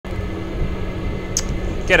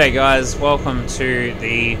G'day guys, welcome to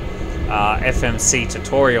the FMC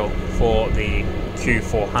tutorial for the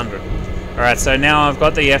Q400. Alright, so now I've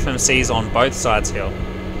got the FMCs on both sides here.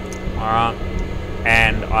 Alright,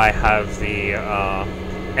 and I have the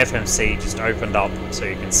FMC just opened up so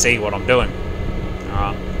you can see what I'm doing.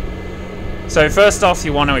 Alright, so first off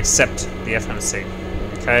you want to accept the FMC,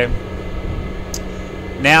 okay?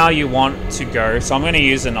 Now you want to go, so I'm going to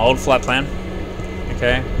use an old flight plan,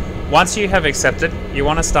 okay? Once you have accepted, you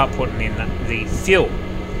want to start putting in the fuel,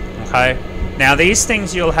 okay? Now these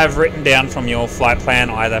things you'll have written down from your flight plan,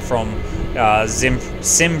 either from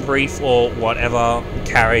SimBrief or whatever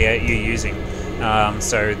carrier you're using.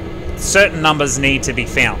 So certain numbers need to be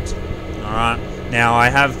found, alright? Now I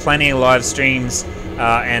have plenty of live streams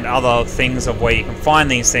and other things of where you can find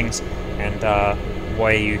these things and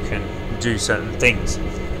where you can do certain things.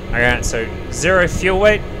 Alright, so 0 fuel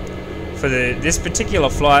weight. For this particular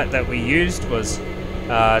flight that we used was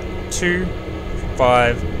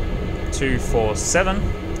 25247.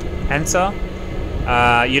 Enter.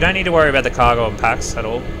 You don't need to worry about the cargo and packs at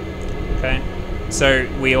all. Okay. So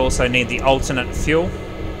we also need the alternate fuel,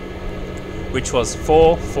 which was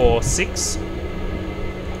 446.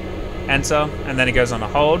 Enter. And then it goes on a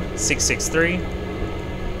hold. 663.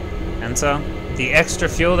 Enter. The extra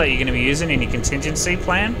fuel that you're going to be using in your contingency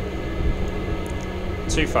plan,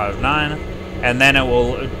 259, and then it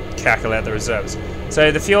will calculate the reserves.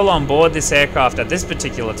 So the fuel on board this aircraft at this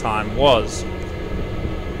particular time was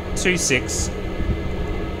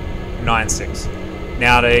 2696.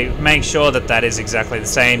 Now to make sure that that is exactly the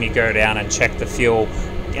same, you go down and check the fuel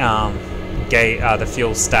the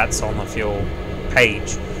fuel stats on the fuel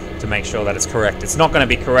page to make sure that it's correct. It's not going to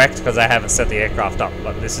be correct because I haven't set the aircraft up,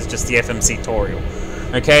 but this is just the FMC tutorial.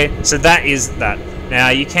 Okay, so that is that. Now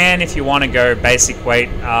you can, if you want to go basic weight,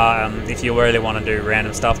 if you really want to do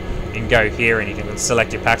random stuff, you can go here and you can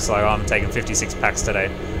select your packs. Like, oh, I'm taking 56 packs today.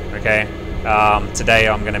 Okay, today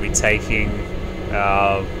I'm going to be taking,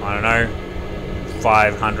 I don't know,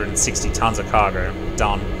 560 tons of cargo.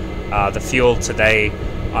 Done. The fuel today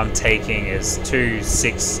I'm taking is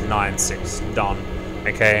 2696. Done.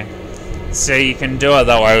 Okay, so you can do it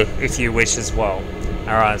that way if you wish as well.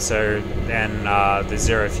 Alright, so then the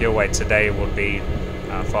 0 fuel weight today would be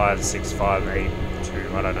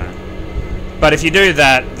 56582, I don't know. But if you do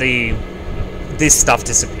that, this stuff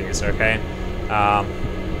disappears, okay?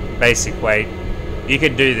 Basic weight. You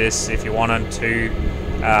could do this if you wanted to.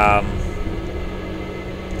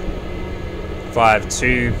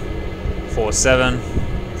 5247,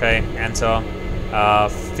 okay, enter.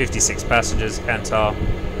 56 passengers, enter.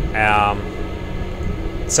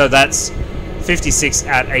 So that's 56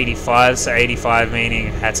 at 85, so 85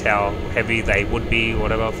 meaning that's how heavy they would be,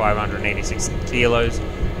 whatever, 586 kilos.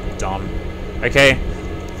 Done. Okay,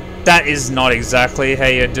 that is not exactly how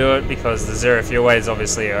you do it because the 0 fuel weight is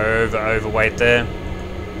obviously overweight there.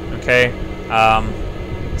 Okay,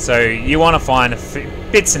 so you want to find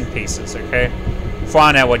bits and pieces, okay?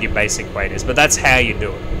 Find out what your basic weight is, but that's how you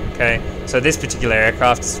do it, okay? So this particular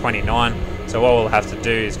aircraft is 29, so what we'll have to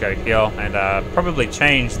do is go here and probably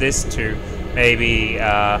change this to maybe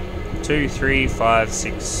 2, 3, 5,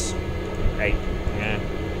 6, 8. Yeah,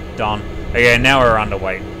 done. Okay, now we're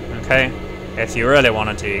underweight. Okay, if you really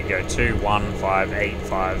wanted to, you go 2, 1, 5, 8,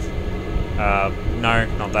 5. No,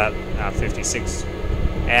 not that. 56.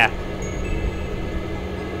 Yeah.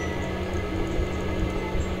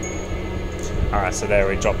 Alright, so there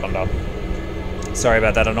we dropped under. Sorry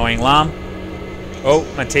about that annoying alarm. Oh,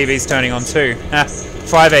 my TV's turning on too.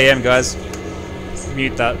 5 AM, guys.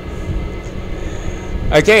 Mute that.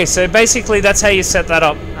 Okay, so basically that's how you set that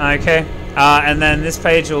up, okay? And then this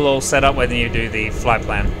page will all set up when you do the flight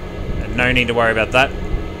plan. No need to worry about that.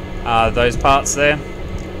 Those parts there,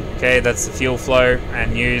 okay, that's the fuel flow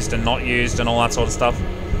and used and not used and all that sort of stuff.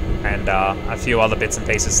 And a few other bits and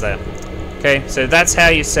pieces there. Okay, so that's how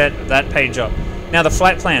you set that page up. Now the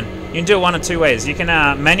flight plan, you can do it one of two ways. You can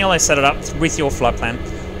manually set it up with your flight plan,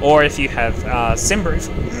 or if you have SimBrief,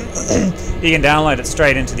 you can download it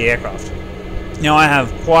straight into the aircraft. Now I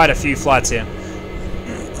have quite a few flights here.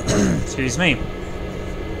 Excuse me.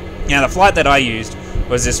 Now the flight that I used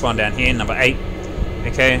was this one down here, number 8.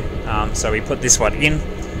 Okay, so we put this one in,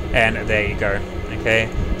 and there you go. Okay,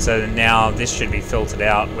 so now this should be filtered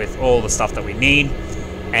out with all the stuff that we need,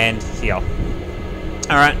 and here.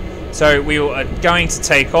 Alright, so we are going to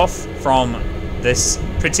take off from this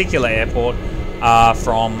particular airport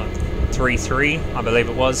from 33, I believe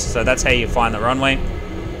it was. So that's how you find the runway.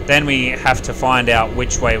 Then we have to find out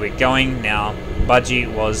which way we're going. Now, Budgie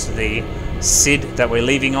was the SID that we're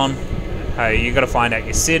leaving on. You got to find out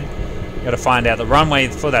your SID. You got to find out the runway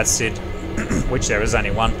for that SID, which there is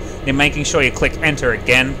only one. Then making sure you click enter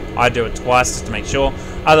again. I do it twice just to make sure,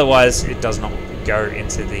 otherwise it does not go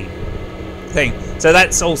into the thing. So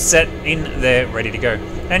that's all set in there, ready to go.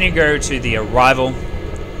 Then you go to the arrival,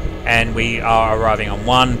 and we are arriving on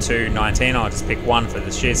 1/2/19. I'll just pick one for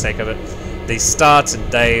the sheer sake of it. The start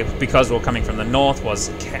today, because we're coming from the north, was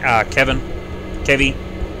Kevy.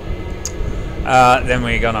 Then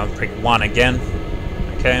we're gonna pick 1 again,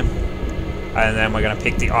 okay, and then we're gonna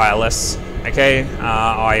pick the ILS, okay.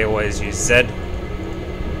 I always use Z,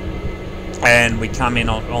 and we come in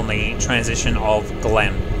on the transition of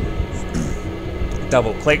Glen.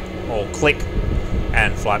 Double click or click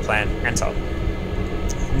and flight plan, enter.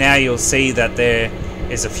 Now you'll see that there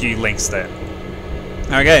is a few links there.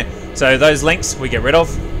 Okay, so those links we get rid of,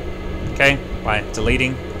 okay, by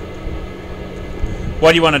deleting.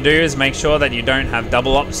 What you want to do is make sure that you don't have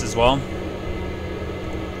double ups as well.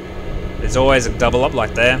 There's always a double up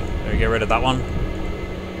like there. We get rid of that one.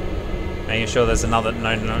 Making sure there's another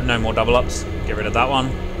no more double ups. Get rid of that one.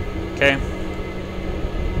 Okay.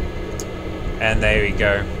 And there we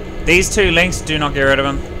go. These 2 links, do not get rid of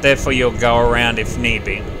them. Therefore, you'll go around if need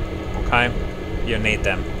be. Okay, you'll need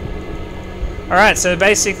them. All right. So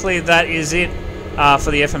basically, that is it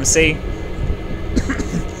for the FMC.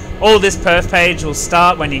 All this perf page will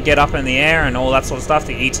start when you get up in the air and all that sort of stuff.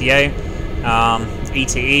 The ETA,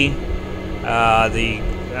 ETE, the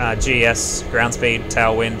GS, ground speed,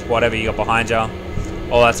 tailwind, whatever you got behind you,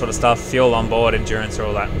 all that sort of stuff. Fuel on board, endurance,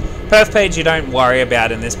 all that. Perf page you don't worry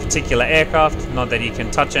about in this particular aircraft. Not that you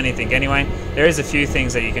can touch anything anyway. There is a few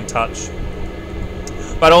things that you can touch,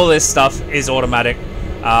 but all this stuff is automatic.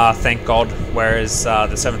 Thank God. Whereas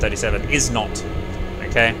the 737 is not.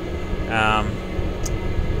 Okay.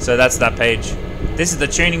 So that's that page. This is the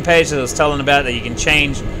tuning page that I was telling about, that you can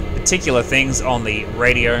change particular things on the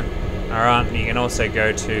radio. Alright, you can also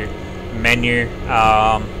go to menu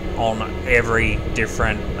on every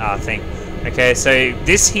different thing. Okay, so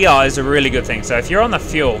this here is a really good thing. So if you're on the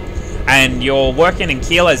fuel and you're working in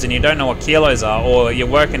kilos and you don't know what kilos are, or you're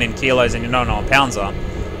working in kilos and you don't know what pounds are,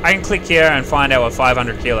 I can click here and find out what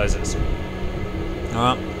 500 kilos is.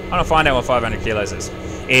 Alright, I'm going to find out what 500 kilos is.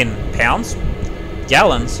 In pounds,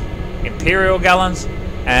 gallons, imperial gallons,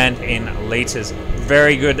 and in liters.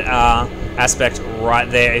 Very good aspect right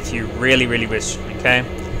there if you really wish. Okay,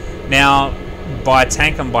 now by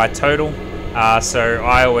tank and by total, so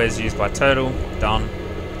I always use by total. Done.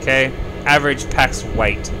 Okay, average packs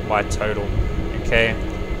weight by total. Okay,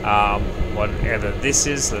 whatever this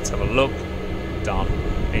is, let's have a look. Done.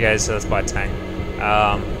 Okay, so that's by tank.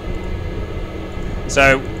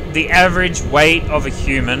 So the average weight of a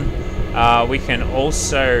human, we can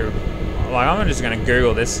also, like, I'm just going to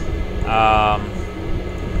Google this.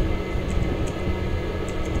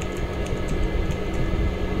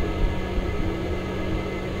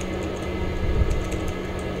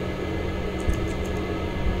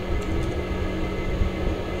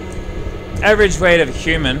 Average weight of a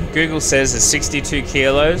human, Google says, is 62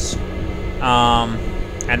 kilos.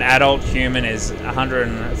 An adult human is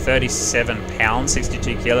 137 pounds,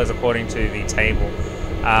 62 kilos, according to the table.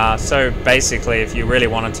 So basically, if you really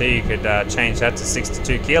wanted to, you could change that to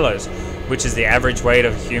 62 kilos, which is the average weight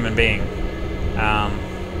of a human being.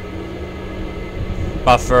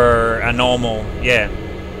 But for a normal,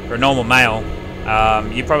 for a normal male,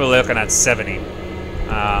 you're probably looking at 70,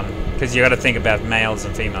 because you got to think about males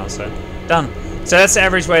and females. So done. So that's the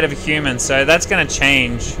average weight of a human. So that's going to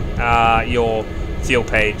change your fuel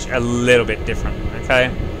page a little bit different.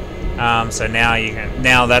 Okay. So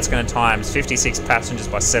now that's going to times 56 passengers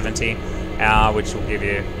by 70, which will give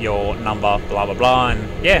you your number, blah blah blah,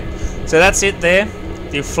 and yeah. So that's it there.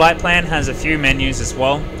 The flight plan has a few menus as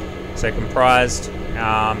well. So comprised,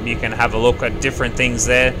 you can have a look at different things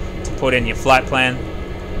there to put in your flight plan.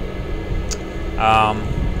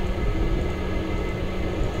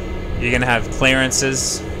 You're going to have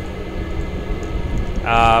clearances,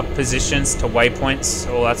 positions to waypoints,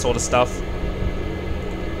 all that sort of stuff.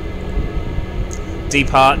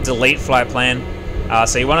 Depart, delete flight plan.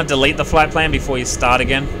 So you want to delete the flight plan before you start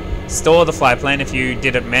again. Store the flight plan if you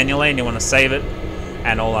did it manually and you want to save it,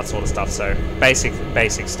 and all that sort of stuff. So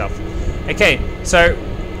basic stuff. Okay, so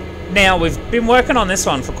now we've been working on this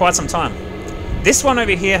one for quite some time. This one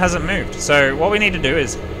over here hasn't moved. So what we need to do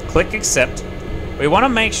is click accept. We want to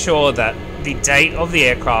make sure that the date of the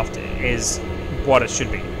aircraft is what it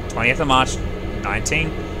should be. 20th of March 19,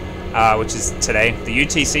 which is today, the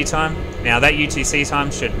UTC time. Now that UTC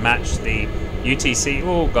time should match the UTC.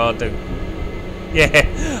 Oh god,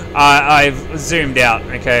 I've zoomed out.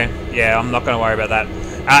 Okay, yeah, I'm not going to worry about that.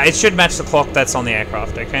 It should match the clock that's on the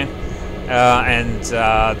aircraft. Okay,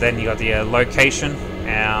 then you got the location.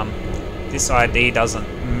 This ID doesn't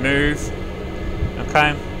move.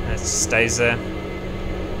 Okay, it just stays there.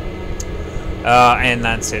 And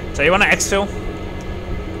that's it. So you want to exfil.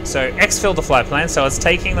 So exfil the flight plan. So it's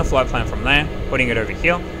taking the flight plan from there, putting it over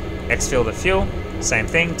here. Exfil the fuel. Same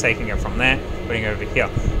thing, taking it from there, putting it over here.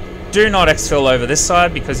 Do not exfil over this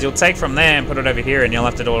side because you'll take from there and put it over here and you'll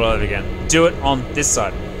have to do it all over again. Do it on this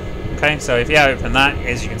side. Okay, so if you open that,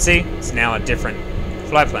 as you can see, it's now a different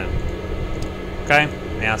flight plan. Okay,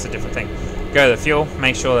 now it's a different thing. Go to the fuel,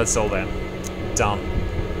 make sure that's all there. Done.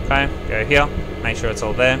 Okay, go here, make sure it's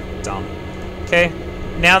all there. Done. Okay,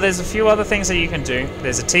 now there's a few other things that you can do.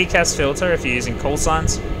 There's a H.O.T.A.S filter if you're using call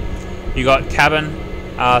signs. You got cabin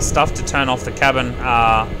stuff to turn off the cabin.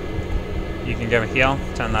 You can go here,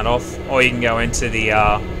 turn that off, or you can go into the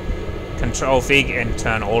control fig and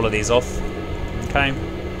turn all of these off. Okay,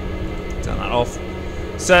 turn that off.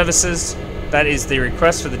 Services, that is the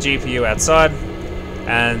request for the GPU outside,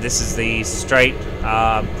 and this is the straight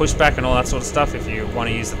pushback and all that sort of stuff if you want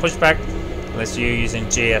to use the pushback, unless you're using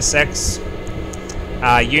GSX.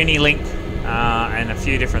 Unilink, and a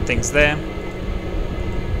few different things there.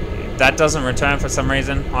 That doesn't return for some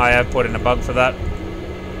reason. I have put in a bug for that.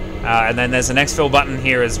 And then there's an exfil button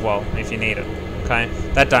here as well if you need it. Okay,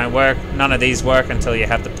 that don't work. None of these work until you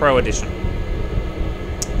have the Pro Edition.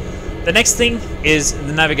 The next thing is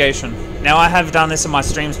the navigation. Now I have done this in my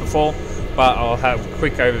streams before, but I'll have a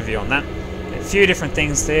quick overview on that. A few different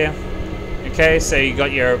things there. Okay, so you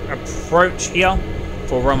got your approach here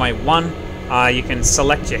for runway 1. You can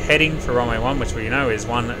select your heading for runway 1, which we know is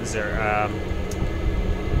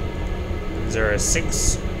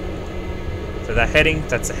 1006. For the heading,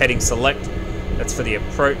 that's a heading select. That's for the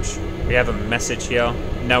approach. We have a message here,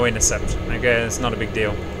 no intercept. Okay, that's not a big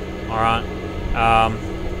deal. Alright.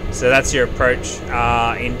 So that's your approach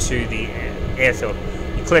into the airfield.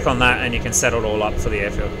 You click on that and you can set it all up for the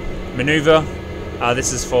airfield. Maneuver,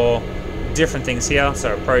 this is for different things here.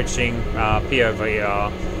 So approaching,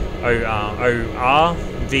 POVR, OR,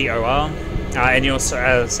 VOR, and you also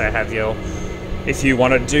have your, if you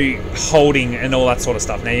want to do holding and all that sort of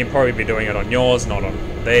stuff. Now you'll probably be doing it on yours, not on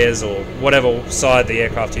theirs, or whatever side the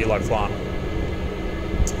aircraft you like flying.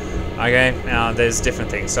 Okay, now there's different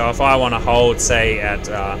things. So if I want to hold, say at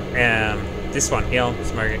this one here,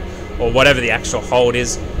 smoking, or whatever the actual hold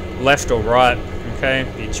is, left or right. Okay,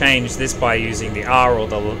 you change this by using the R or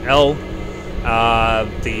the L.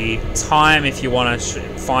 The time, if you want to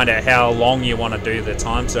find out how long you want to do the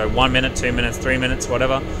time, so 1 minute, 2 minutes, 3 minutes,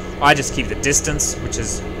 whatever. I just keep the distance, which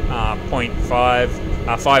is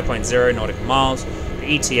 5.0 nautical miles,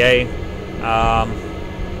 the ETA,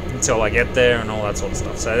 until I get there and all that sort of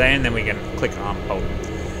stuff. So then we can click hold.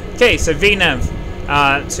 Okay, so VNAV.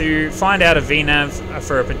 To find out a VNAV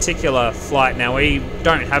for a particular flight, now we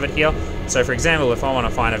don't have it here. So for example, if I want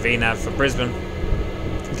to find a VNAV for Brisbane,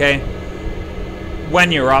 okay,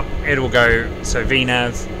 when you're up, it will go, so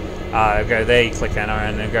VNAV, go there, you click enter,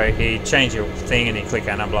 and then go here, you change your thing, and you click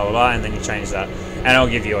enter, blah, blah, blah, and then you change that, and it'll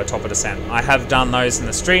give you a top of descent. I have done those in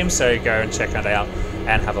the stream, so go and check it out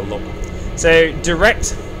and have a look. So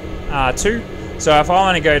direct to, so if I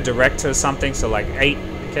want to go direct to something, so like 8,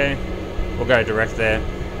 okay, we'll go direct there,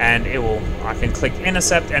 and it will, I can click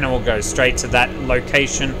intercept, and it will go straight to that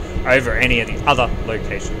location over any of the other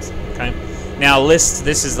locations, okay. Now list,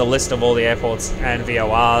 this is the list of all the airports and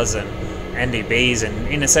VORs and NDBs and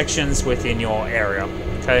intersections within your area,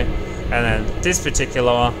 okay? And then this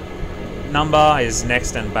particular number is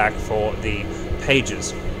next and back for the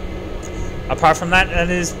pages. Apart from that,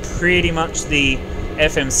 that is pretty much the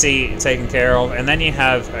FMC taken care of. And then you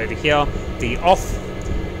have over here the off,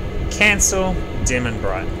 cancel, dim and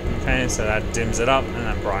bright, okay? So that dims it up and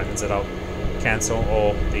then brightens it up. Cancel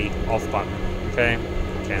or the off button, okay?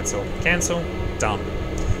 Cancel, cancel, done.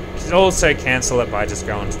 You can also cancel it by just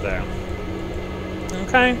going to there.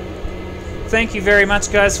 Okay. Thank you very much,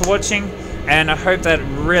 guys, for watching, and I hope that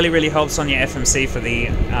really helps on your FMC for the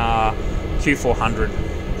Q400.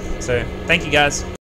 So, thank you, guys.